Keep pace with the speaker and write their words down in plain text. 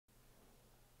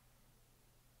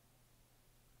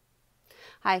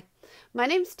Hi, my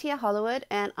name's Tia Hollowood,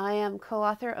 and I am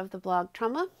co-author of the blog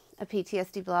Trauma, a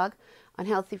PTSD blog on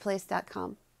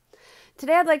healthyplace.com.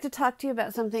 Today I'd like to talk to you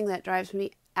about something that drives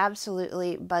me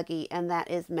absolutely buggy, and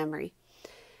that is memory.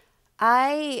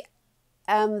 I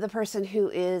am the person who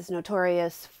is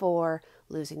notorious for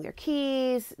losing their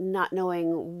keys, not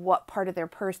knowing what part of their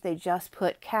purse they just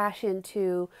put cash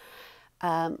into.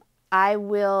 I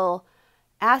will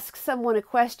ask someone a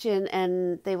question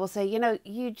and they will say,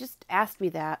 you just asked me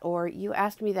that, or you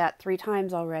asked me that 3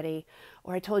 times already,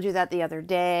 or I told you that the other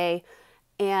day.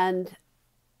 And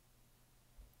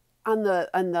on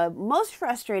the most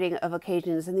frustrating of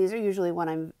occasions, and these are usually when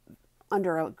I'm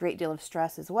under a great deal of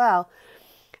stress as well,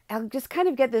 I'll just kind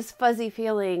of get this fuzzy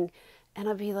feeling, and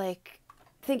I'll be like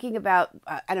thinking about,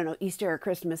 I don't know, Easter or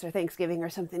Christmas or Thanksgiving or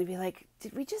something, and be like,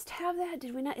 did we just have that?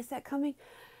 Did we not? Is that coming?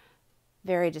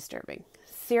 Very disturbing.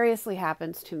 Seriously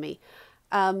happens to me.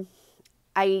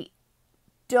 I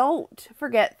don't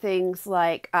forget things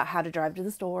like how to drive to the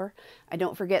store. I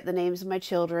don't forget the names of my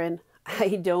children. I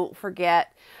don't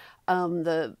forget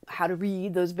how to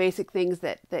read, those basic things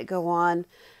that go on.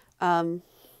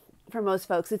 For most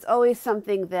folks, it's always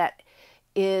something that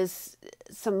is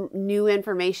some new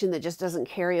information that just doesn't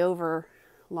carry over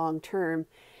long term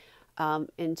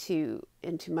into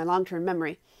my long-term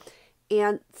memory.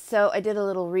 And so I did a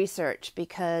little research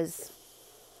because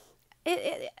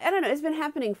I don't know, it's been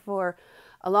happening for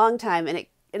a long time, and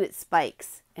it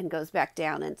spikes and goes back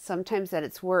down. And sometimes at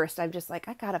its worst, I'm just like,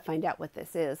 I gotta find out what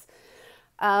this is.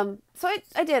 So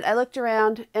I did. I looked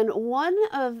around, and one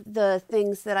of the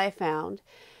things that I found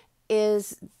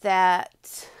is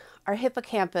that our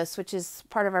hippocampus, which is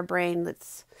part of our brain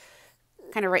that's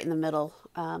kind of right in the middle,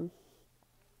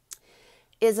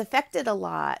 is affected a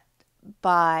lot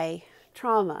by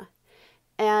trauma.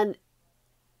 And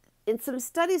in some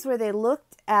studies where they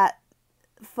looked at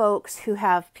folks who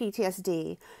have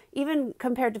PTSD, even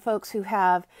compared to folks who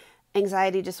have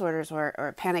anxiety disorders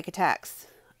or panic attacks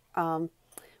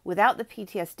without the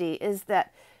PTSD, is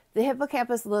that the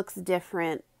hippocampus looks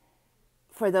different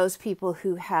for those people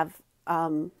who have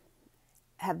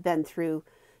been through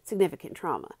significant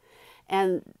trauma.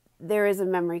 And there is a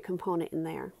memory component in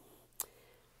there.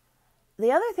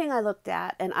 The other thing I looked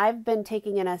at, and I've been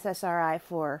taking an SSRI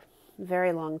for a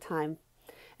very long time,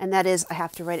 and that is, I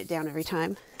have to write it down every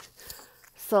time,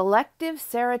 selective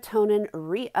serotonin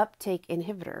reuptake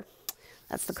inhibitor.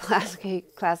 That's the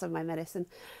class of my medicine.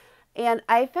 And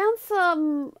I found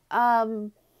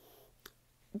some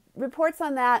reports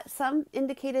on that. Some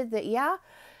indicated that, yeah,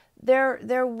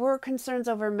 there were concerns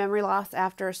over memory loss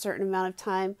after a certain amount of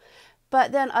time.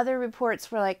 But then other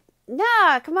reports were like,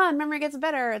 nah, come on, memory gets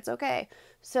better, it's okay.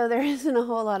 So there isn't a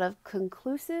whole lot of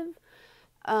conclusive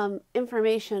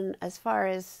information as far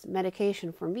as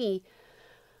medication for me.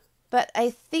 But I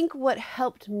think what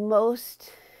helped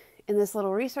most in this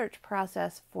little research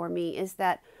process for me is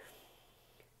that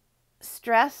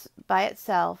stress by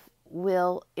itself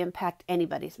will impact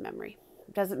anybody's memory.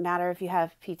 It doesn't matter if you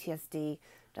have PTSD,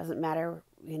 doesn't matter,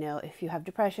 if you have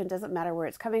depression, doesn't matter where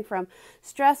it's coming from.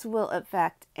 Stress will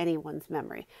affect anyone's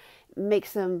memory. It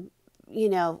makes them,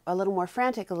 a little more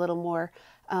frantic, a little more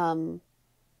having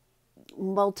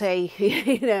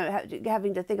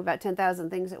to think about 10,000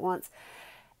 things at once.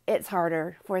 It's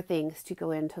harder for things to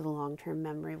go into the long-term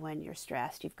memory when you're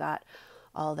stressed. You've got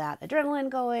all that adrenaline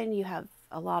going. You have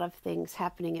a lot of things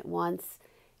happening at once.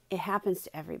 It happens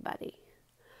to everybody.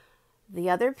 The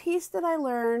other piece that I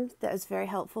learned that was very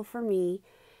helpful for me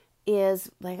is,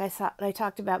 like I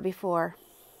talked about before,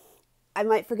 I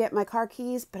might forget my car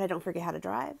keys, but I don't forget how to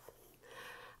drive.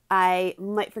 I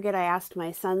might forget I asked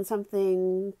my son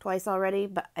something twice already,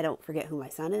 but I don't forget who my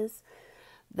son is.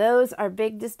 Those are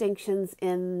big distinctions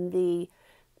in the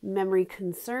memory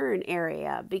concern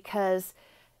area, because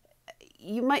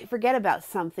you might forget about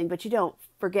something, but you don't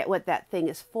forget what that thing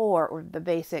is for, or the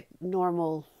basic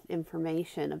normal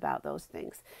information about those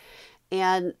things.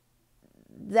 And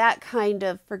that kind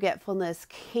of forgetfulness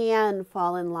can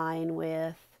fall in line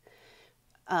with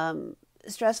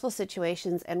stressful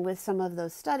situations, and with some of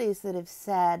those studies that have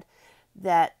said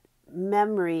that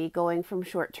memory going from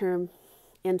short-term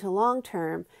into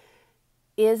long-term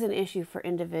is an issue for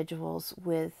individuals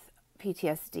with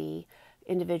PTSD,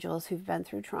 individuals who've been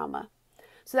through trauma.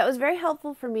 So that was very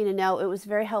helpful for me to know. It was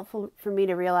very helpful for me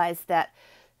to realize that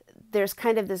there's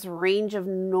kind of this range of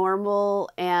normal,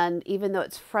 and even though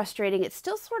it's frustrating, it's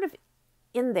still sort of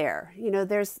in there.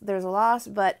 There's a loss,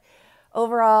 but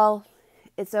overall,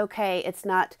 it's okay. It's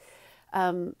not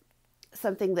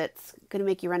something that's going to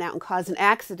make you run out and cause an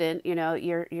accident, you know,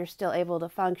 you're still able to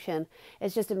function.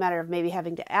 It's just a matter of maybe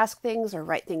having to ask things or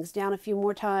write things down a few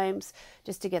more times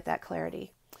just to get that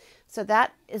clarity. So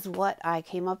that is what I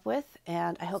came up with,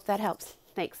 and I hope that helps.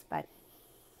 Thanks. Bye.